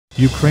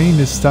Ukraine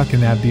is stuck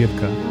in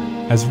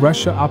Avdiivka, as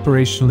Russia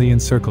operationally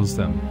encircles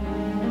them.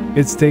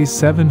 It's day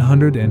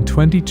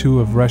 722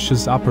 of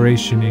Russia's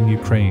operation in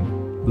Ukraine.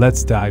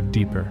 Let's dive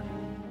deeper.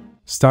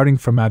 Starting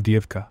from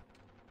Avdiivka.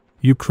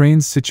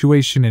 Ukraine's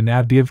situation in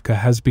Avdiivka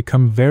has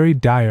become very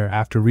dire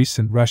after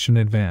recent Russian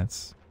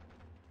advance.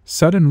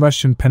 Sudden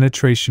Russian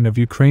penetration of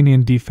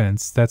Ukrainian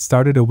defense that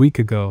started a week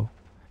ago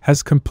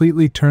has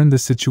completely turned the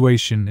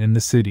situation in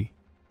the city.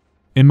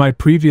 In my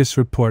previous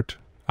report,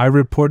 I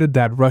reported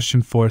that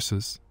Russian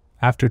forces,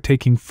 after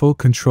taking full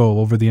control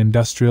over the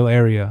industrial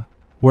area,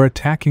 were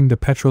attacking the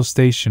petrol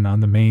station on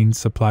the main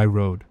supply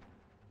road.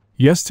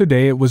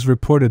 Yesterday it was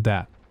reported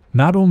that,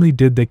 not only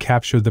did they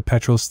capture the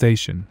petrol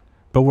station,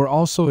 but were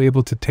also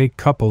able to take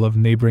a couple of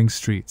neighboring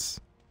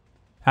streets.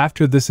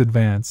 After this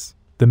advance,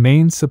 the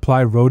main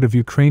supply road of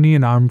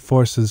Ukrainian armed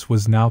forces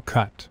was now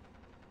cut.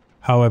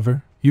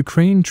 However,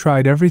 Ukraine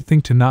tried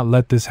everything to not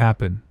let this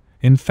happen.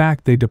 In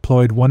fact, they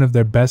deployed one of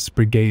their best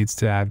brigades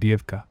to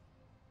Avdiivka.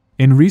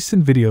 In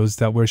recent videos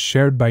that were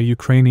shared by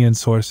Ukrainian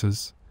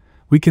sources,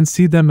 we can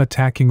see them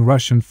attacking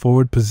Russian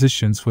forward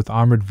positions with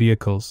armored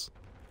vehicles,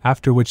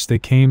 after which they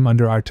came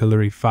under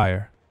artillery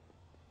fire.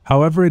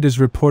 However, it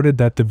is reported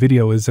that the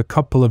video is a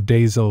couple of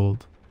days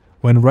old,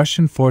 when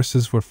Russian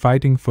forces were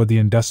fighting for the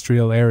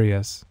industrial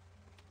areas.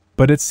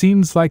 But it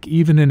seems like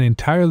even an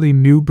entirely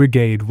new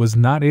brigade was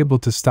not able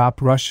to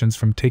stop Russians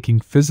from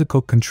taking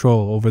physical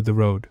control over the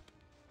road.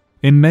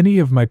 In many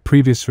of my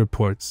previous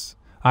reports,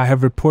 I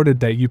have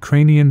reported that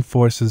Ukrainian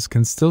forces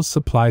can still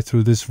supply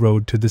through this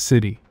road to the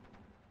city.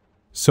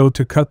 So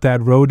to cut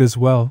that road as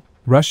well,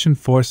 Russian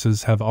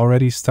forces have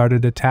already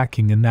started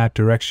attacking in that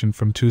direction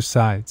from two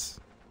sides.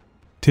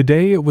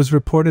 Today it was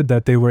reported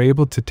that they were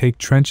able to take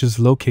trenches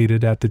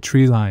located at the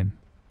tree line,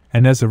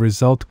 and as a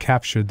result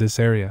captured this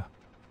area.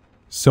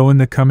 So in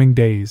the coming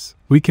days,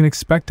 we can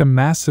expect a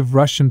massive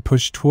Russian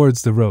push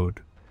towards the road,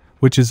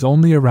 which is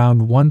only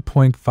around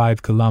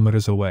 1.5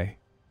 kilometers away.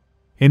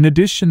 In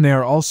addition, they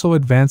are also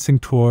advancing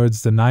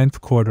towards the 9th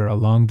quarter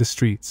along the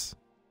streets.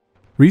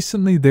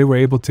 Recently they were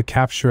able to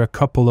capture a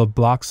couple of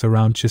blocks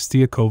around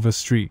Chistyakova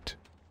Street.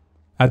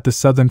 At the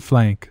southern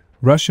flank,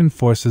 Russian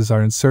forces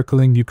are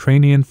encircling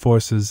Ukrainian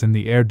forces in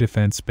the air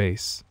defense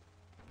base.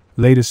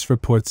 Latest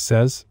report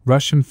says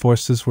Russian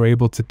forces were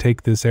able to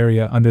take this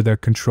area under their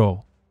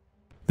control.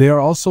 They are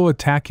also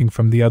attacking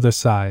from the other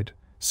side,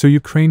 so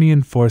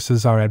Ukrainian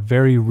forces are at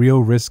very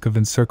real risk of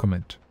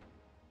encirclement.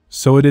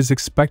 So it is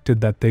expected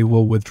that they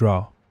will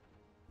withdraw.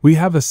 We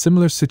have a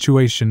similar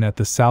situation at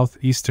the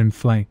southeastern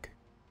flank.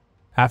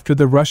 After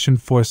the Russian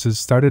forces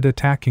started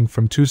attacking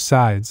from two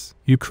sides,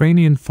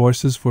 Ukrainian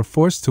forces were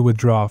forced to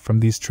withdraw from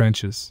these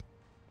trenches.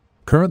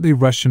 Currently,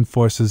 Russian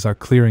forces are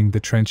clearing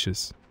the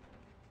trenches.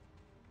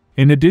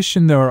 In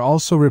addition, there are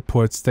also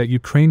reports that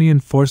Ukrainian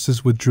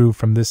forces withdrew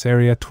from this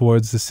area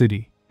towards the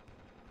city.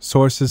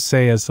 Sources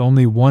say as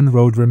only one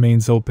road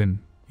remains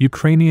open,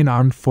 Ukrainian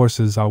armed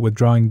forces are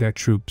withdrawing their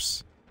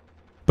troops.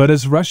 But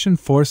as Russian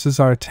forces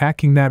are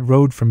attacking that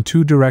road from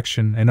two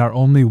directions and are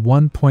only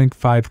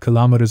 1.5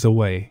 kilometers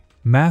away,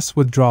 mass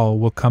withdrawal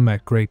will come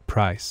at great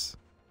price.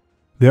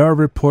 There are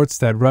reports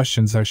that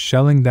Russians are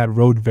shelling that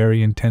road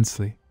very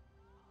intensely.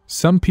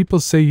 Some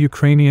people say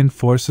Ukrainian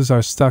forces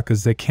are stuck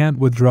as they can't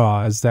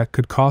withdraw, as that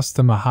could cost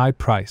them a high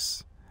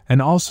price,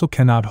 and also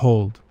cannot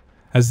hold,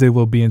 as they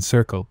will be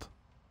encircled.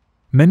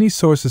 Many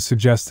sources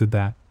suggested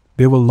that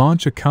they will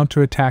launch a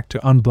counterattack to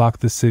unblock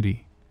the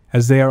city,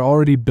 as they are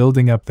already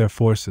building up their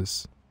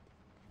forces.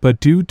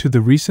 But due to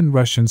the recent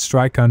Russian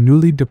strike on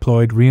newly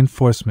deployed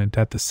reinforcement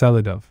at the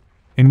Selidov,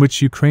 in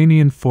which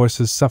Ukrainian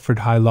forces suffered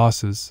high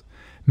losses,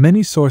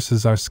 many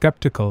sources are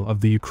skeptical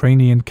of the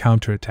Ukrainian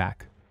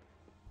counterattack.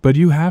 But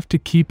you have to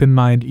keep in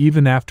mind,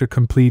 even after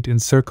complete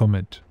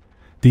encirclement,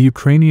 the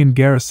Ukrainian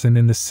garrison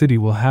in the city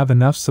will have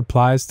enough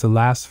supplies to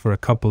last for a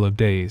couple of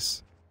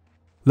days.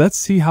 Let's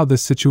see how the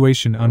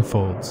situation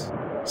unfolds.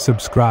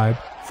 Subscribe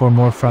for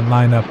more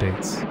frontline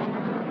updates.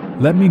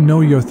 Let me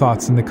know your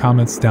thoughts in the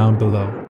comments down below.